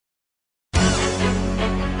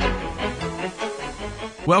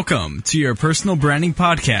Welcome to your personal branding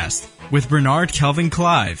podcast with Bernard Kelvin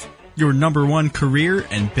Clive, your number one career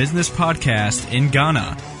and business podcast in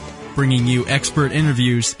Ghana, bringing you expert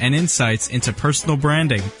interviews and insights into personal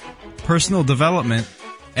branding, personal development,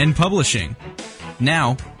 and publishing.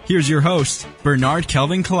 Now, here's your host, Bernard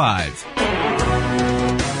Kelvin Clive.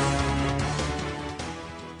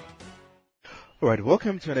 All right,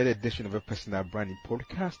 welcome to another edition of a personal branding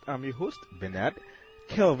podcast. I'm your host, Bernard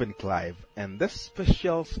Kelvin Clive, and this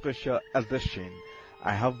special edition,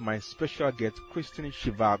 I have my special guest, Christine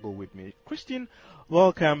Shivago, with me. Christine,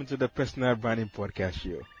 welcome to the Personal Branding Podcast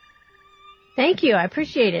show. Thank you. I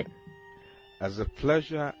appreciate it. As a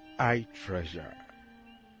pleasure, I treasure.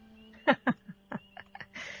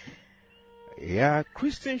 Yeah,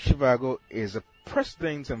 Christine Shivago is a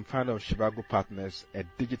president and founder of Shivago Partners, a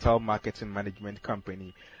digital marketing management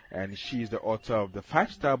company, and she is the author of the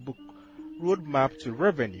 5-star book, Roadmap to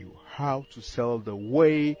Revenue, How to Sell the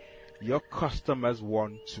Way Your Customers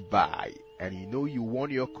Want to Buy. And you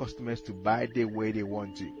want your customers to buy the way they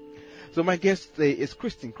want to. So my guest today is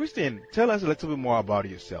Christine. Christine, tell us a little bit more about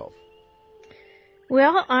yourself.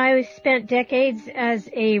 Well, I spent decades as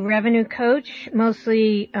a revenue coach.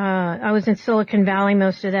 Mostly, I was in Silicon Valley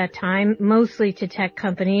most of that time, mostly to tech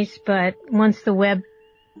companies. But once the web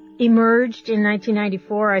emerged in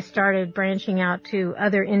 1994, I started branching out to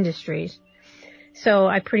other industries. So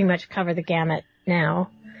I pretty much cover the gamut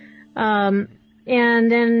now. And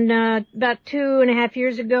then about 2.5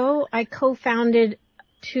 years ago, I co-founded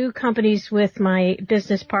 2 companies with my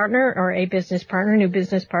business partner, or a business partner, new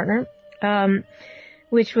business partner,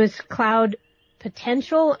 which was Cloud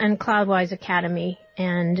Potential and Cloudwise Academy.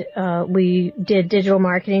 And we did digital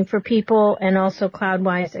marketing for people, and also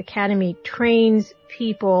Cloudwise Academy trains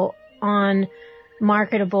people on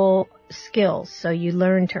marketable skills. So you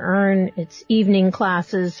learn to earn. It's evening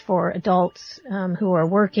classes for adults who are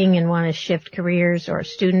working and want to shift careers, or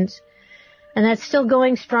students. And that's still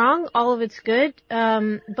going strong. All of it's good.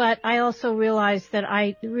 But I also realized that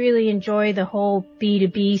I really enjoy the whole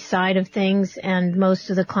B2B side of things, and most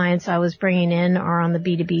of the clients I was bringing in are on the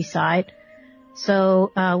B2B side.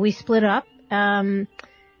 So we split up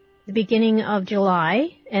the beginning of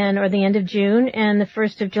July, or the end of June, and the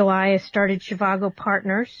 1st of July I started Shivago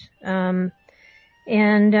Partners. And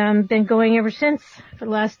been going ever since for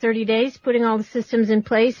the last 30 days, putting all the systems in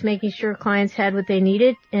place, making sure clients had what they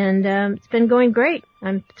needed, and it's been going great.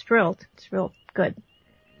 I'm thrilled. It's real good.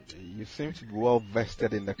 You seem to be well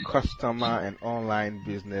vested in the customer and online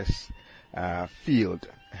business field.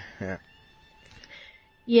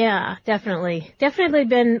 Yeah, definitely. Definitely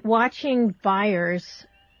been watching buyers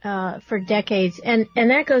for decades, and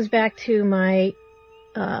that goes back to my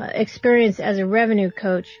experience as a revenue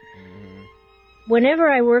coach. Whenever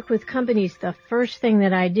I work with companies, the first thing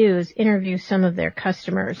that I do is interview some of their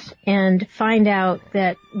customers and find out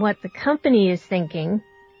that what the company is thinking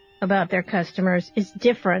about their customers is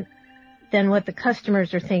different than what the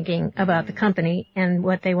customers are thinking about the company and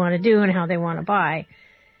what they want to do and how they want to buy.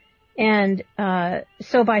 And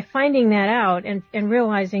so by finding that out and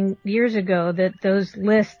realizing years ago that those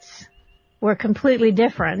lists were completely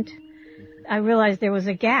different, I realized there was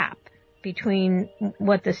a gap between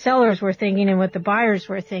what the sellers were thinking and what the buyers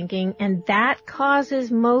were thinking, and that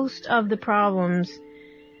causes most of the problems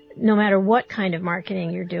no matter what kind of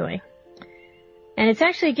marketing you're doing. And it's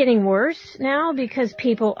actually getting worse now because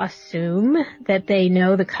people assume that they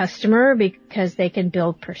know the customer because they can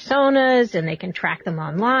build personas and they can track them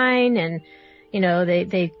online, and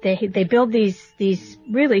they build these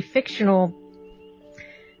really fictional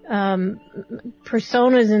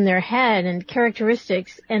personas in their head and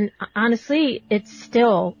characteristics, and honestly, it's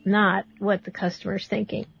still not what the customer's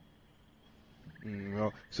thinking.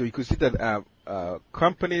 Well, so you could see that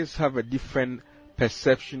companies have a different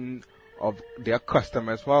perception of their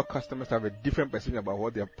customers, while customers have a different perception about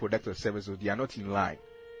what their product or service is. They are not in line.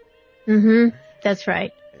 That's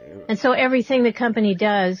right. And so everything the company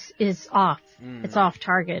does is off. It's off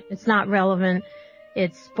target. It's not relevant.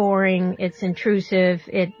 It's boring, it's intrusive,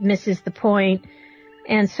 it misses the point.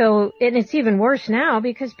 And it's even worse now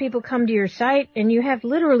because people come to your site and you have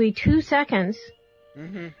literally 2 seconds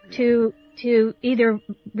to either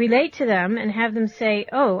relate to them and have them say,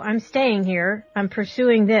 oh, I'm staying here, I'm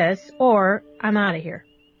pursuing this, or I'm out of here.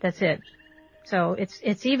 That's it. So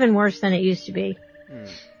it's even worse than it used to be.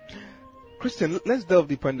 Christian, let's delve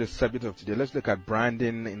deeper into the subject of today. Let's look at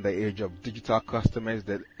branding in the age of digital customers,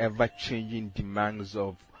 the ever-changing demands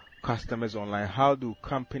of customers online. How do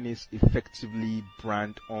companies effectively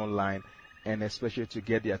brand online, and especially to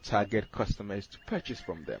get their target customers to purchase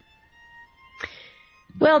from them?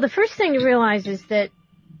 Well, the first thing to realize is that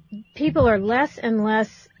people are less and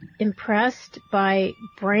less impressed by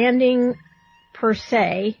branding per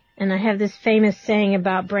se. And I have this famous saying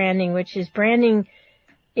about branding, which is branding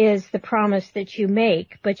is the promise that you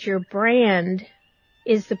make, but your brand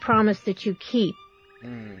is the promise that you keep.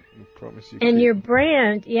 Your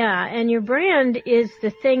brand, and your brand is the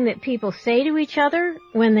thing that people say to each other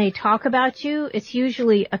when they talk about you. It's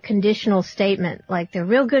usually a conditional statement, like they're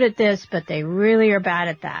real good at this, but they really are bad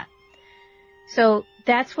at that. So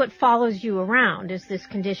that's what follows you around, is this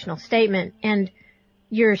conditional statement. And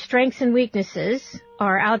your strengths and weaknesses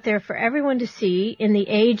are out there for everyone to see. In the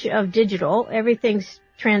age of digital, everything's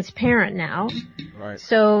transparent now. Right.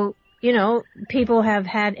 So, people have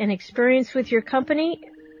had an experience with your company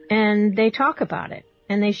and they talk about it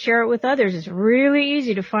and they share it with others. It's really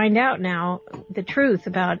easy to find out now the truth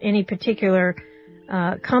about any particular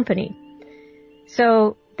company.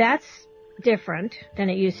 So that's different than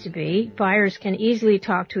it used to be. Buyers can easily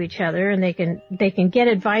talk to each other and they can get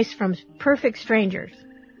advice from perfect strangers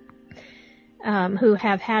who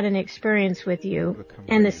have had an experience with you.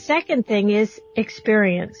 And the second thing is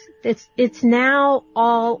experience. It's now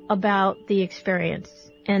all about the experience.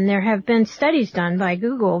 And there have been studies done by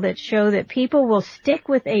Google that show that people will stick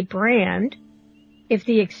with a brand if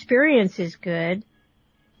the experience is good,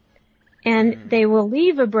 and they will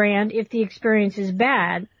leave a brand if the experience is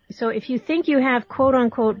bad. So if you think you have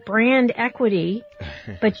quote-unquote brand equity,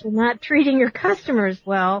 but you're not treating your customers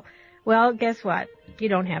well, guess what? You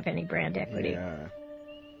don't have any brand equity. Yeah.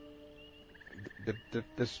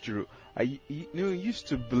 That's true. I used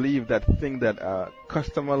to believe that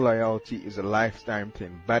customer loyalty is a lifetime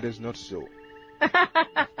thing, but it's not so.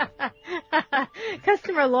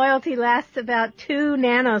 Customer loyalty lasts about 2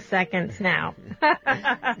 nanoseconds now.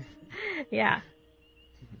 Yeah.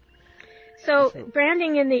 So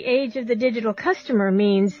branding in the age of the digital customer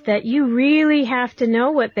means that you really have to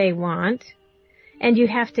know what they want and you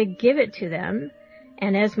have to give it to them.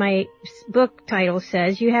 And as my book title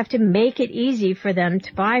says, you have to make it easy for them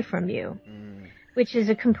to buy from you, which is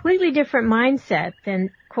a completely different mindset than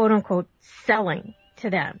quote unquote selling to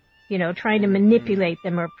them, trying to manipulate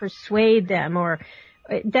them or persuade them, or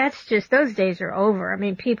that's just, those days are over. I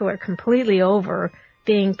mean, people are completely over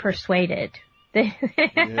being persuaded.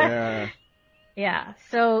 Yeah. Yeah.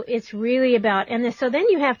 So it's really about, so then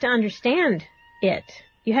you have to understand it.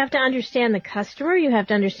 You have to understand the customer. You have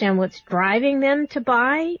to understand what's driving them to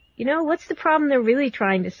buy. What's the problem they're really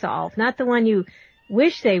trying to solve? Not the one you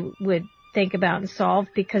wish they would think about and solve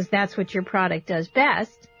because that's what your product does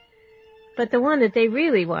best, but the one that they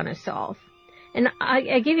really want to solve. And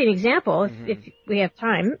I give you an example if we have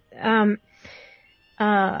time.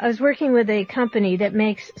 I was working with a company that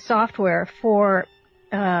makes software for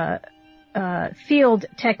field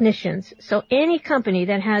technicians. So any company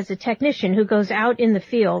that has a technician who goes out in the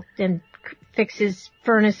field and fixes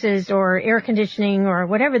furnaces or air conditioning or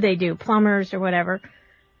whatever they do, plumbers or whatever,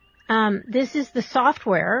 this is the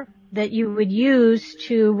software that you would use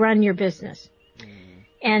to run your business.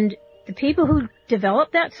 And the people who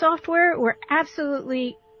developed that software were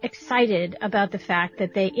absolutely excited about the fact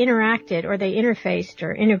that they interacted or they interfaced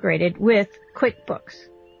or integrated with QuickBooks.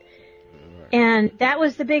 And that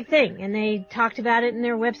was the big thing. And they talked about it in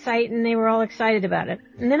their website and they were all excited about it.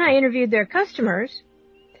 And then I interviewed their customers.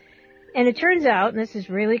 And it turns out, and this is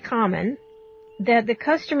really common, that the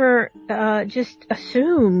customer just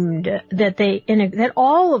assumed that that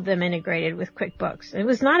all of them integrated with QuickBooks. It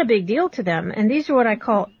was not a big deal to them. And these are what I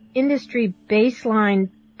call industry baseline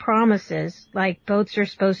promises, like boats are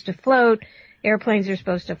supposed to float, airplanes are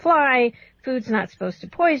supposed to fly, food's not supposed to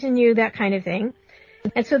poison you, that kind of thing.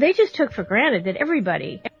 And so they just took for granted that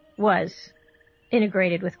everybody was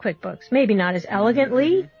integrated with QuickBooks. Maybe not as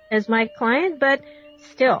elegantly as my client, but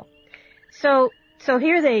still. So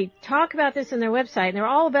here they talk about this on their website, and they're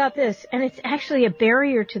all about this, and it's actually a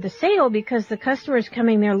barrier to the sale because the customer's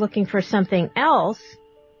coming there looking for something else,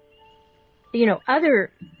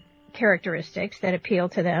 other characteristics that appeal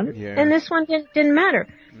to them, and this one didn't matter.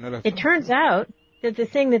 It turns out that the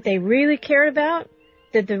thing that they really cared about,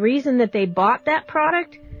 that the reason that they bought that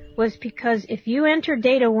product was because if you enter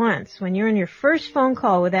data once, when you're in your first phone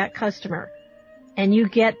call with that customer, and you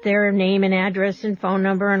get their name and address and phone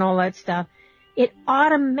number and all that stuff,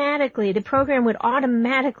 the program would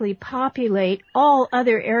automatically populate all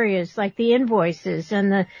other areas like the invoices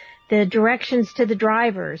and the directions to the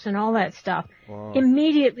drivers and all that stuff. Wow.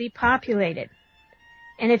 Immediately populated.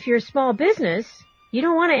 And if you're a small business, you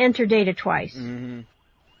don't want to enter data twice. Mm-hmm.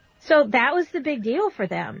 So that was the big deal for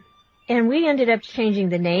them. And we ended up changing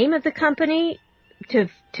the name of the company to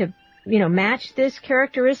match this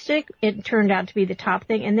characteristic. It turned out to be the top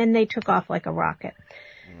thing, and then they took off like a rocket.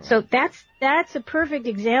 So that's a perfect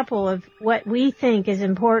example of what we think is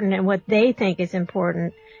important and what they think is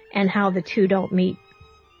important and how the two don't meet.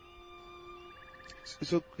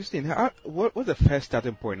 So, Christine, what's the first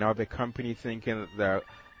starting point now? The company thinking that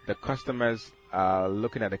the customers are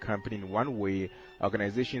looking at the company in one way,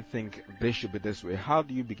 organization think they should be this way. How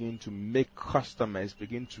do you begin to make customers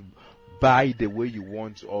begin to buy the way you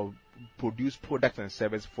want or produce products and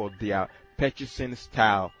service for their purchasing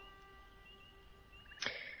style?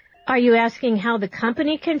 Are you asking how the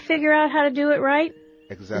company can figure out how to do it right?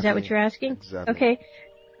 Exactly. Is that what you're asking? Exactly. Okay.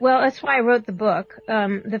 Well, that's why I wrote the book.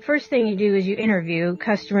 The first thing you do is you interview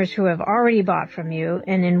customers who have already bought from you.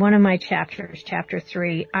 And in one of my chapters, chapter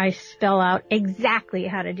 3, I spell out exactly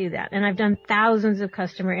how to do that. And I've done thousands of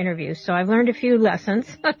customer interviews. So I've learned a few lessons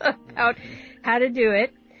about how to do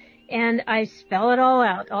it. And I spell it all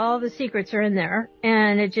out. All the secrets are in there.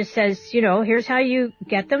 And it just says, here's how you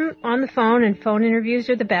get them on the phone, and phone interviews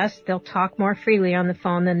are the best. They'll talk more freely on the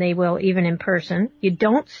phone than they will even in person. You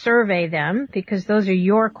don't survey them because those are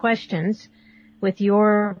your questions with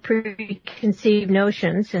your preconceived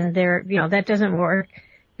notions, and that doesn't work.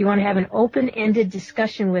 You want to have an open-ended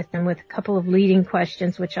discussion with them with a couple of leading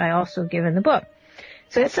questions, which I also give in the book.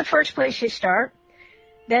 So that's the first place you start.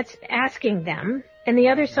 That's asking them. And the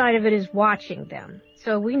other side of it is watching them.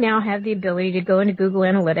 So we now have the ability to go into Google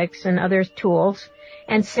Analytics and other tools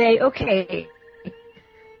and say, okay,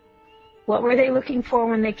 what were they looking for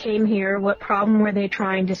when they came here? What problem were they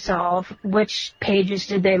trying to solve? Which pages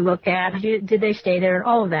did they look at? Did they stay there?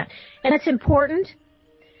 All of that. And it's important,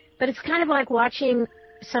 but it's kind of like watching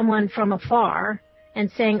someone from afar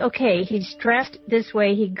and saying, okay, he's dressed this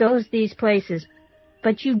way, he goes these places,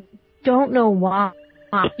 but you don't know why.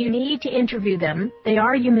 You need to interview them. They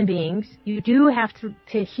are human beings. You do have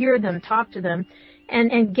to hear them, talk to them,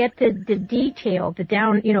 and get the detail, the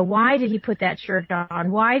down, why did he put that shirt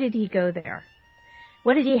on? Why did he go there?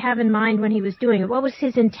 What did he have in mind when he was doing it? What was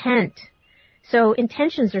his intent? So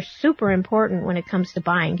intentions are super important when it comes to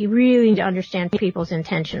buying. You really need to understand people's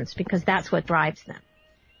intentions because that's what drives them.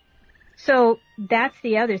 So that's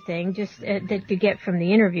the other thing, just that you get from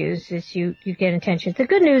the interviews is you get intentions. The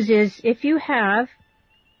good news is if you have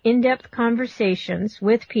in-depth conversations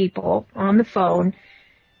with people on the phone,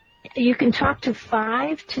 you can talk to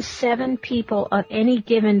 5 to 7 people of any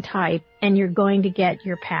given type, and you're going to get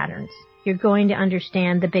your patterns. You're going to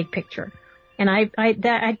understand the big picture. And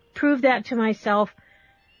I proved that to myself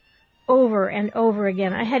over and over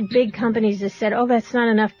again. I had big companies that said, oh, that's not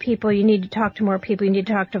enough people. You need to talk to more people. You need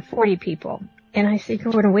to talk to 40 people. And I said,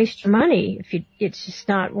 you're going to waste your money it's just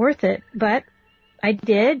not worth it. But I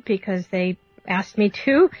did because they asked me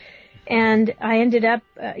to, and I ended up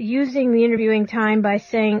using the interviewing time by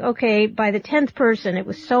saying, okay, by the 10th person, it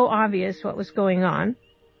was so obvious what was going on.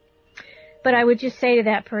 But I would just say to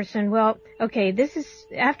that person, well, okay, this is,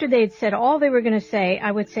 after they'd said all they were going to say,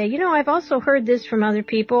 I would say, I've also heard this from other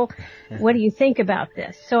people. What do you think about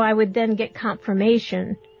this? So I would then get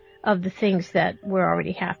confirmation of the things that were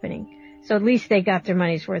already happening. So at least they got their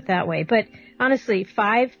money's worth that way. But honestly,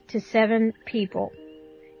 5 to 7 people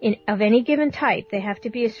of any given type. They have to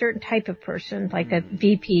be a certain type of person, like a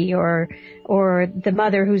VP or the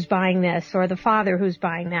mother who's buying this or the father who's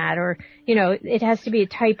buying that, or, it has to be a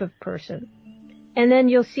type of person. And then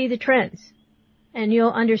you'll see the trends and you'll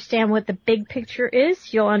understand what the big picture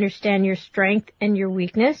is. You'll understand your strength and your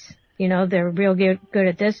weakness. They're real good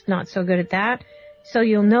at this, not so good at that. So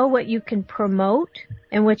you'll know what you can promote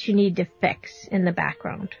and what you need to fix in the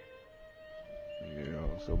background.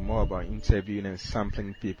 So more about interviewing and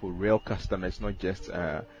sampling people, real customers, not just,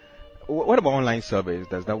 what about online surveys?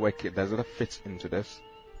 Does that work? Does that fit into this?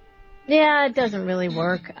 Yeah, it doesn't really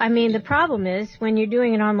work. I mean, the problem is when you're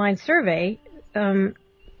doing an online survey,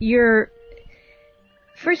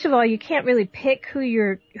 first of all, you can't really pick who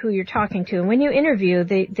you're talking to. And when you interview,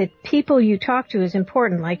 the people you talk to is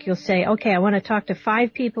important. Like you'll say, okay, I want to talk to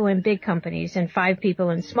 5 people in big companies and 5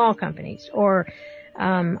 people in small companies, or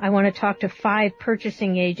I want to talk to 5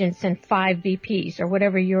 purchasing agents and 5 VPs, or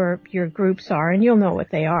whatever your groups are, and you'll know what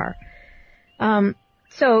they are.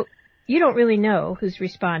 So you don't really know who's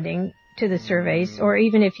responding to the surveys, or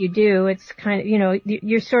even if you do, it's kind of,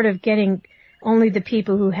 you're sort of getting only the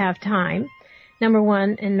people who have time, number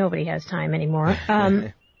one, and nobody has time anymore.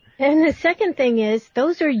 And the second thing is,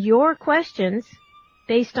 those are your questions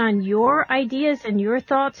based on your ideas and your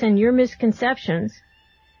thoughts and your misconceptions.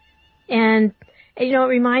 And it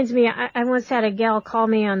reminds me, I once had a gal call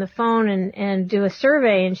me on the phone and do a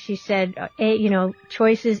survey, and she said,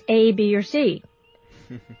 choices A, B, or C.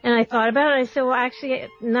 And I thought about it. I said, well, actually,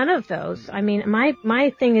 none of those. I mean,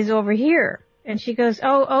 my thing is over here. And she goes,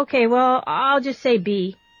 oh, okay, well, I'll just say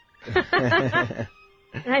B. And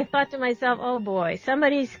I thought to myself, oh boy,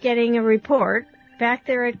 somebody's getting a report back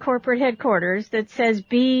there at corporate headquarters that says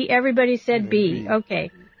B, everybody said B.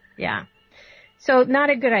 Okay. Yeah. So not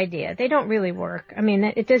a good idea. They don't really work. I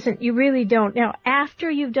mean, you really don't. Now, after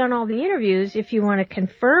you've done all the interviews, if you want to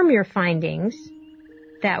confirm your findings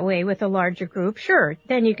that way with a larger group, sure,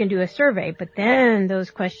 then you can do a survey. But then those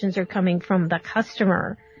questions are coming from the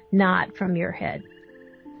customer, not from your head.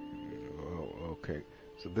 Oh, okay.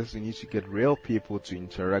 So this, you need to get real people to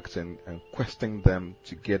interact and question them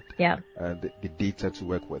to get the data to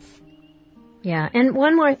work with. Yeah, and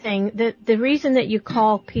one more thing, the reason that you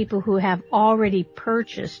call people who have already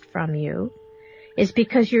purchased from you is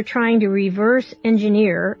because you're trying to reverse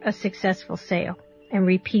engineer a successful sale and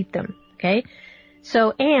repeat them, okay?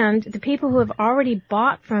 So, and the people who have already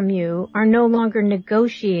bought from you are no longer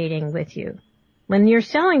negotiating with you. When you're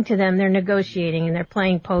selling to them, they're negotiating and they're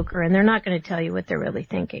playing poker and they're not going to tell you what they're really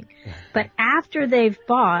thinking. But after they've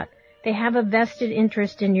bought, they have a vested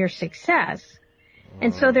interest in your success.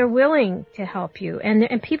 And so they're willing to help you.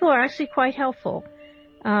 And people are actually quite helpful.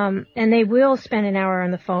 And they will spend an hour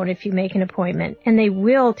on the phone if you make an appointment. And they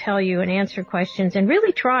will tell you and answer questions and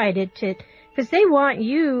really try because they want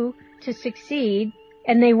you to succeed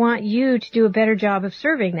and they want you to do a better job of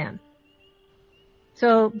serving them.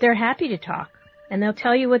 So they're happy to talk. And they'll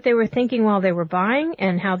tell you what they were thinking while they were buying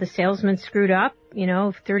and how the salesman screwed up.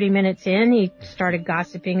 30 minutes in, he started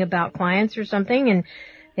gossiping about clients or something and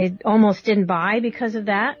they almost didn't buy because of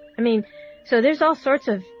that. I mean, so there's all sorts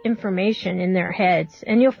of information in their heads,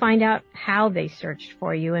 and you'll find out how they searched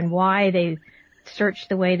for you and why they searched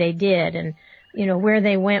the way they did and, where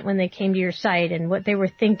they went when they came to your site and what they were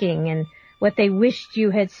thinking and what they wished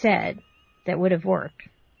you had said that would have worked.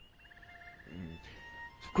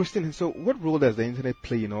 Christine, so what role does the internet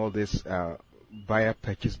play in all this buyer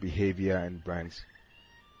purchase behavior and brands?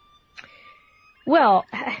 Well,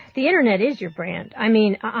 the internet is your brand. I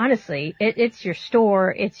mean, honestly, it's your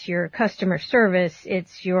store, it's your customer service,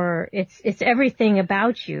 it's everything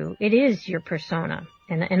about you. It is your persona.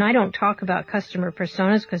 And I don't talk about customer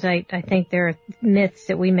personas because I think they're myths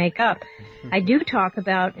that we make up. I do talk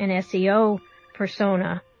about an SEO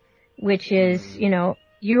persona, which is,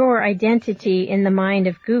 your identity in the mind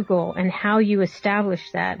of Google and how you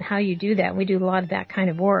establish that, how you do that. We do a lot of that kind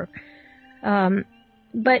of work.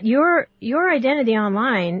 But your identity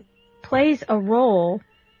online plays a role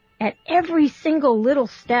at every single little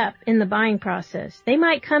step in the buying process. They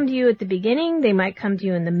might come to you at the beginning, they might come to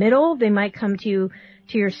you in the middle, they might come to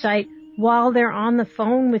your site while they're on the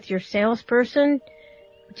phone with your salesperson,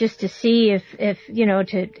 just to see if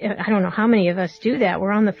I don't know how many of us do that.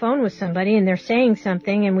 We're on the phone with somebody and they're saying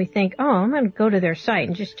something and we think, oh, I'm going to go to their site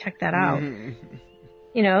and just check that out.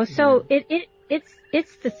 So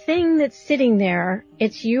it's the thing that's sitting there.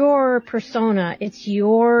 It's your persona. It's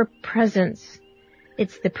your presence.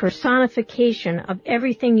 It's the personification of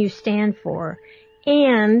everything you stand for.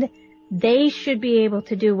 And they should be able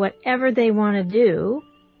to do whatever they want to do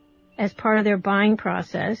as part of their buying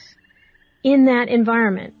process in that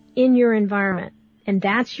environment, in your environment. And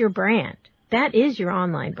that's your brand. That is your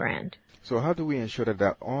online brand. So how do we ensure that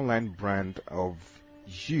that online brand of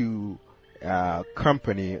your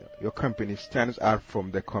company stands out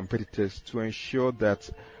from the competitors to ensure that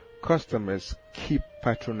customers keep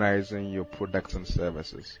patronizing your products and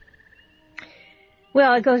services?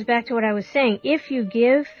 Well, it goes back to what I was saying. If you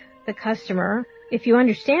give the customer, if you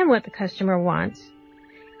understand what the customer wants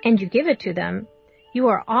and you give it to them, you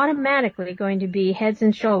are automatically going to be heads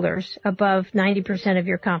and shoulders above 90% of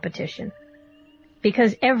your competition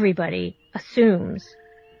because everybody assumes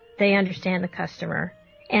they understand the customer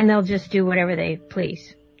and they'll just do whatever they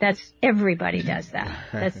please. Everybody does that.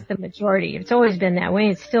 That's the majority. It's always been that way.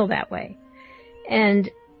 It's still that way. And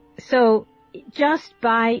so just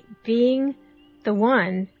by being the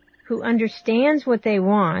one who understands what they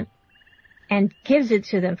want and gives it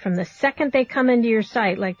to them from the second they come into your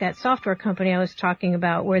site, like that software company I was talking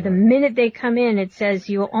about, where the minute they come in, it says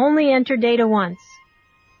you'll only enter data once.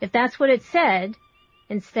 If that's what it said,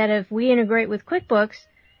 instead of we integrate with QuickBooks,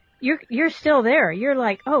 you're still there. You're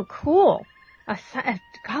like, oh, cool. A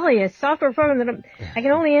software program that I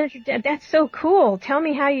can only enter. That's so cool. Tell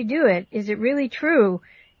me how you do it. Is it really true?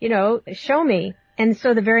 Show me. And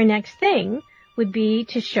so the very next thing would be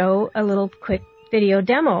to show a little quick video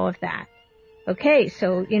demo of that. Okay,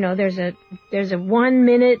 so, there's a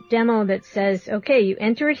 1-minute demo that says, okay, you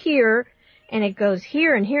enter it here, and it goes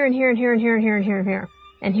here and here and here and here and here and here and here and here.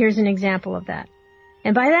 And here's an example of that.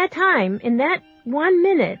 And by that time, in that 1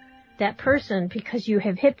 minute, that person, because you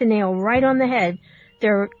have hit the nail right on the head,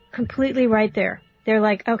 they're completely right there. they're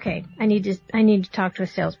like, okay, I need to talk to a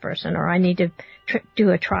salesperson, or I need to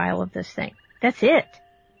do a trial of this thing. That's it.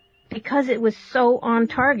 Because it was so on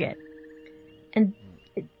target. And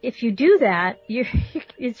if you do that,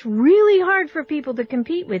 it's really hard for people to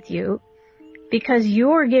compete with you, because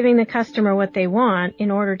you're giving the customer what they want in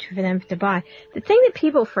order for them to buy. The thing that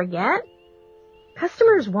people forget,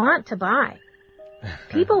 customers want to buy.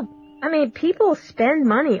 People spend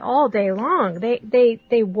money all day long.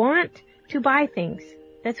 They want to buy things.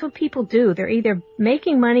 That's what people do. They're either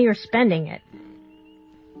making money or spending it.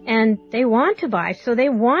 And they want to buy, so they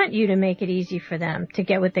want you to make it easy for them to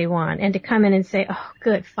get what they want and to come in and say, oh,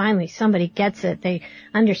 good, finally somebody gets it. They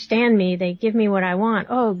understand me. They give me what I want.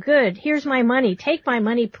 Oh, good, here's my money. Take my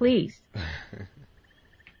money, please.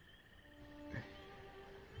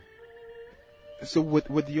 So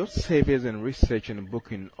with your surveys and research and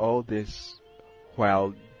booking all this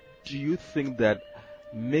while, do you think that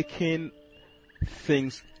making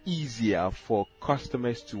things easier for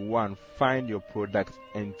customers to, one, find your product,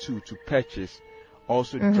 and two, to purchase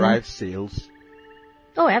also drive sales?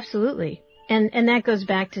 Oh, absolutely. And that goes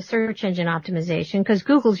back to search engine optimization, because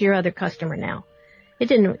Google's your other customer now. It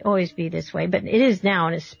didn't always be this way, but it is now,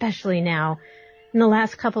 and especially now. In the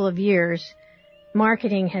last couple of years,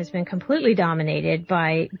 marketing has been completely dominated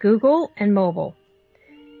by Google and mobile.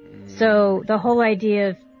 So the whole idea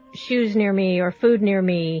of shoes near me or food near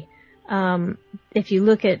me, if you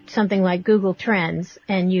look at something like Google Trends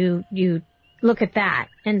and you look at that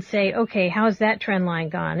and say, okay, how's that trend line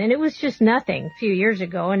gone? And it was just nothing a few years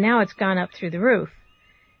ago, and now it's gone up through the roof.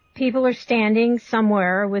 People are standing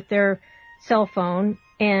somewhere with their cell phone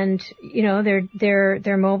and,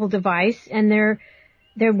 their mobile device, and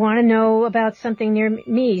they want to know about something near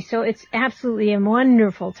me. So it's absolutely a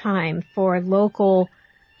wonderful time for local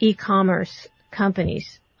e-commerce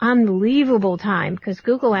companies. Unbelievable time, because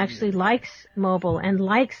Google actually likes mobile and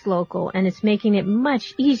likes local, and it's making it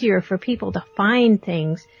much easier for people to find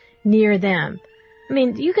things near them. I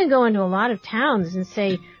mean, you can go into a lot of towns and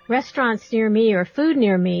say restaurants near me or food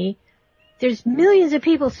near me. There's millions of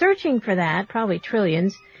people searching for that, probably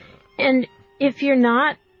trillions. And if you're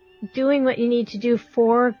not doing what you need to do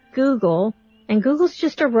for Google, and Google's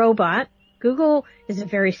just a robot. Google is a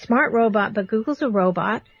very smart robot, but Google's a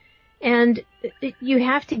robot. And you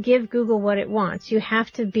have to give Google what it wants. You have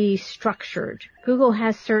to be structured. Google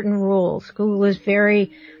has certain rules. Google is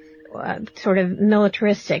very sort of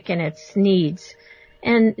militaristic in its needs.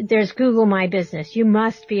 And there's Google My Business. You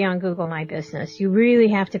must be on Google My Business. You really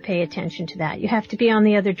have to pay attention to that. You have to be on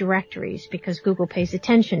the other directories because Google pays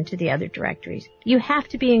attention to the other directories. You have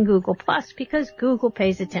to be in Google Plus because Google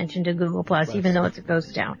pays attention to Google Plus, even though it's a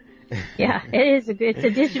ghost town. Yeah, it's a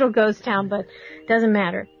digital ghost town, but it doesn't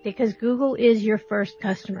matter because Google is your first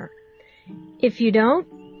customer. If you don't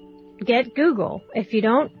get Google, if you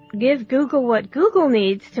don't give Google what Google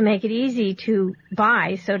needs to make it easy to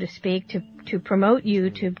buy, so to speak, to promote you,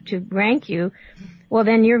 to rank you, well,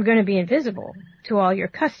 then you're going to be invisible to all your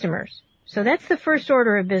customers. So that's the first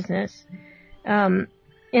order of business. And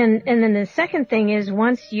then the second thing is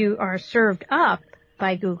once you are served up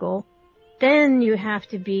by Google, then you have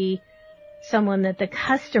to be someone that the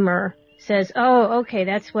customer says, oh, okay,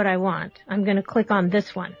 that's what I want. I'm going to click on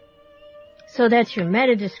this one. So that's your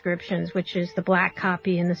meta descriptions, which is the black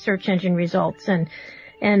copy and the search engine results and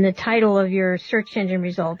the title of your search engine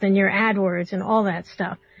results and your AdWords and all that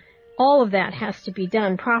stuff. All of that has to be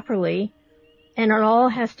done properly, and it all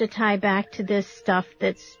has to tie back to this stuff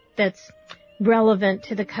that's relevant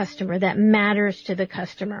to the customer, that matters to the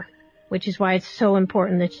customer, which is why it's so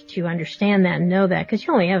important that you understand that and know that, because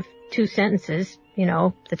you only have 2 sentences,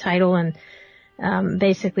 the title and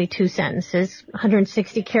basically 2 sentences,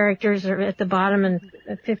 160 characters are at the bottom and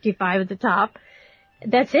 55 at the top.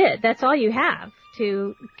 That's it. That's all you have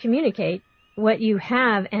to communicate what you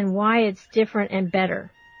have and why it's different and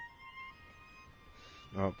better.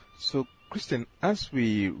 So, Kristen, as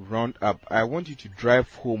we round up, I want you to drive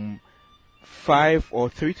home 3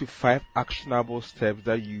 to 5 actionable steps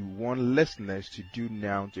that you want listeners to do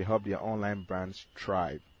now to help their online brands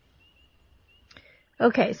thrive.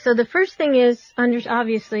 Okay, so the first thing is,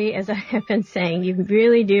 obviously, as I have been saying, you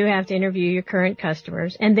really do have to interview your current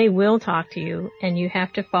customers, and they will talk to you, and you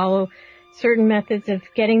have to follow certain methods of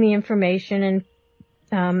getting the information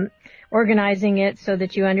and organizing it so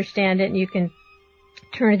that you understand it and you can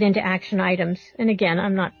turn it into action items. And again,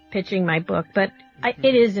 I'm not pitching my book, but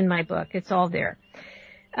it is in my book. It's all there.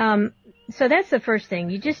 So that's the first thing.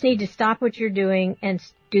 You just need to stop what you're doing and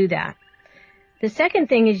do that. The second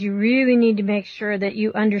thing is you really need to make sure that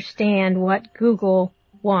you understand what Google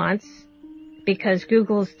wants, because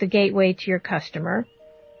Google's the gateway to your customer.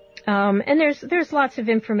 And there's lots of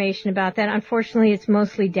information about that. Unfortunately, it's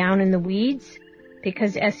mostly down in the weeds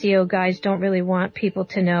because SEO guys don't really want people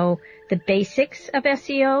to know the basics of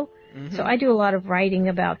SEO. Mm-hmm. So I do a lot of writing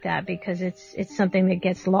about that because it's something that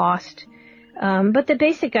gets lost. But the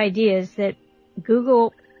basic idea is that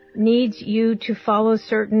Google needs you to follow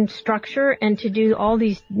certain structure and to do all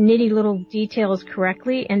these nitty little details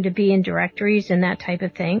correctly and to be in directories and that type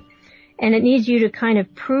of thing. And it needs you to kind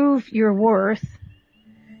of prove your worth.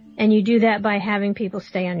 And you do that by having people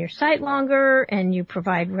stay on your site longer, and you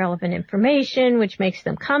provide relevant information, which makes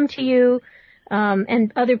them come to you.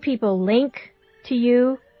 And other people link to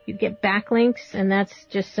you. You get backlinks, and that's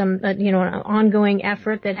just some, an ongoing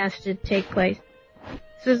effort that has to take place.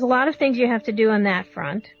 So there's a lot of things you have to do on that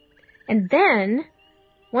front. And then,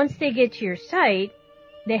 once they get to your site,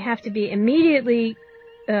 they have to be immediately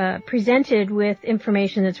presented with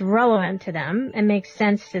information that's relevant to them and makes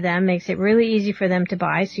sense to them, makes it really easy for them to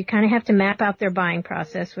buy. So you kind of have to map out their buying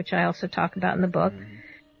process, which I also talk about in the book.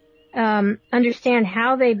 Understand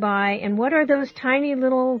how they buy and what are those tiny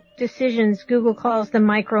little decisions. Google calls them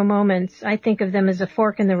micro moments. I think of them as a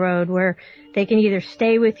fork in the road where they can either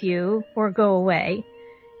stay with you or go away.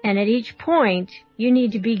 And at each point, you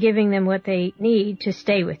need to be giving them what they need to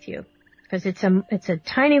stay with you. Because it's a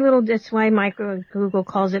tiny little, that's why Google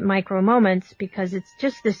calls it micro moments, because it's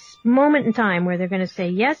just this moment in time where they're going to say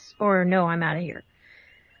yes or no, I'm out of here.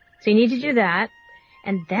 So you need to do that.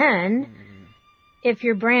 And then, if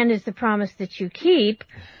your brand is the promise that you keep,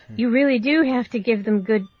 you really do have to give them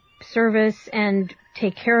good service and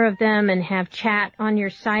take care of them and have chat on your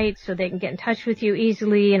site so they can get in touch with you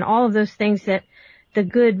easily and all of those things that the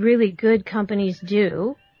really good companies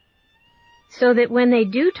do. So that when they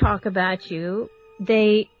do talk about you,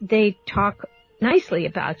 they talk nicely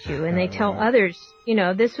about you and they tell others,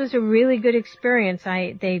 this was a really good experience.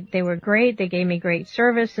 They were great. They gave me great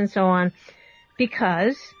service and so on,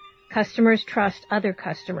 because customers trust other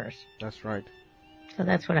customers. That's right. So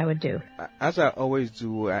that's what I would do. As I always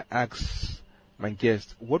do, I ask my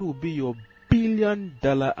guests, what would be your $1 billion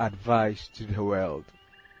advice to the world?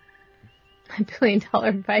 $1 billion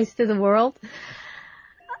advice to the world?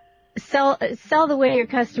 Sell the way your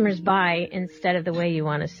customers buy instead of the way you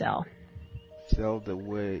want to sell. Sell the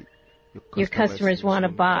way your customers want to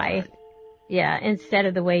buy. Yeah, instead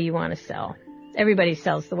of the way you want to sell. Everybody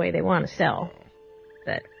sells the way they want to sell,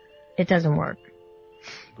 but it doesn't work.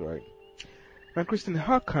 Great. Now, Kristen,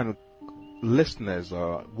 how can listeners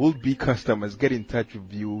or would-be customers get in touch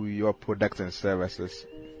with you, your products and services?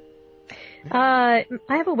 I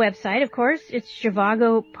have a website, of course. It's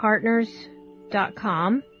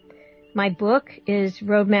zhivagopartners.com. My book is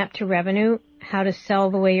Roadmap to Revenue, How to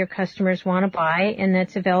Sell the Way Your Customers Want to Buy, and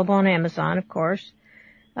that's available on Amazon, of course.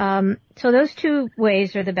 So those two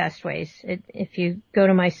ways are the best ways. If you go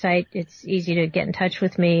to my site, it's easy to get in touch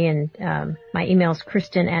with me, and my email is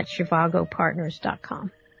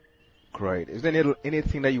Kristen@zhivagopartners.com. Great. Is there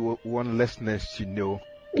anything that you want listeners to know?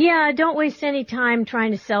 Yeah, don't waste any time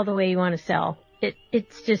trying to sell the way you want to sell.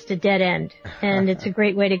 It's just a dead end, and it's a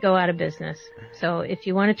great way to go out of business. So if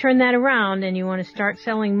you want to turn that around and you want to start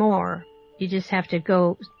selling more, you just have to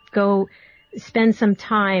go spend some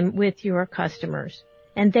time with your customers,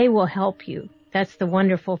 and they will help you. That's the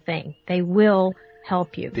wonderful thing. They will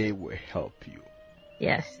help you. They will help you.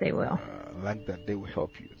 Yes, they will. I like that. They will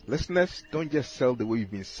help you. Listeners, don't just sell the way you've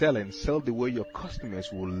been selling. Sell the way your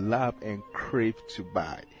customers will love and crave to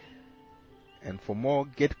buy. And for more,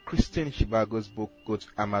 get Kristen Zhivago's book. Go to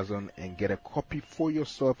Amazon and get a copy for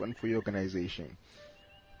yourself and for your organization.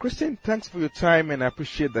 Kristen, thanks for your time, and I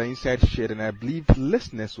appreciate the insight shared, and I believe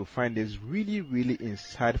listeners will find this really, really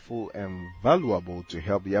insightful and valuable to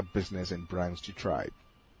help their business and brands to thrive.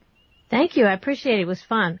 Thank you. I appreciate it. It was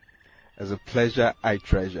fun. It's a pleasure I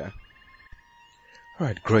treasure. All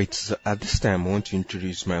right, great. So at this time, I want to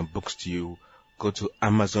introduce my books to you. Go to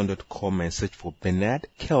Amazon.com and search for Bernard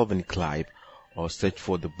Kelvin Clive, or search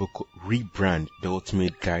for the book Rebrand, The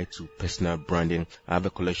Ultimate Guide to Personal Branding. I have a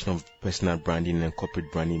collection of personal branding and corporate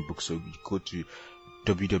branding books. So you go to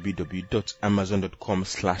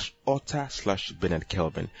www.amazon.com/author/Bernard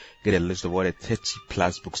Kelvin. Get a list of all the 30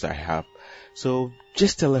 plus books that I have. So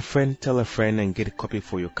just tell a friend, and get a copy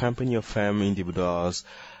for your company, your firm, individuals,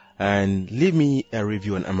 and leave me a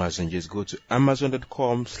review on Amazon. Just go to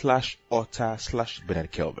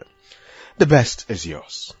Amazon.com/author/Bernard Kelvin. The best is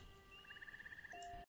yours.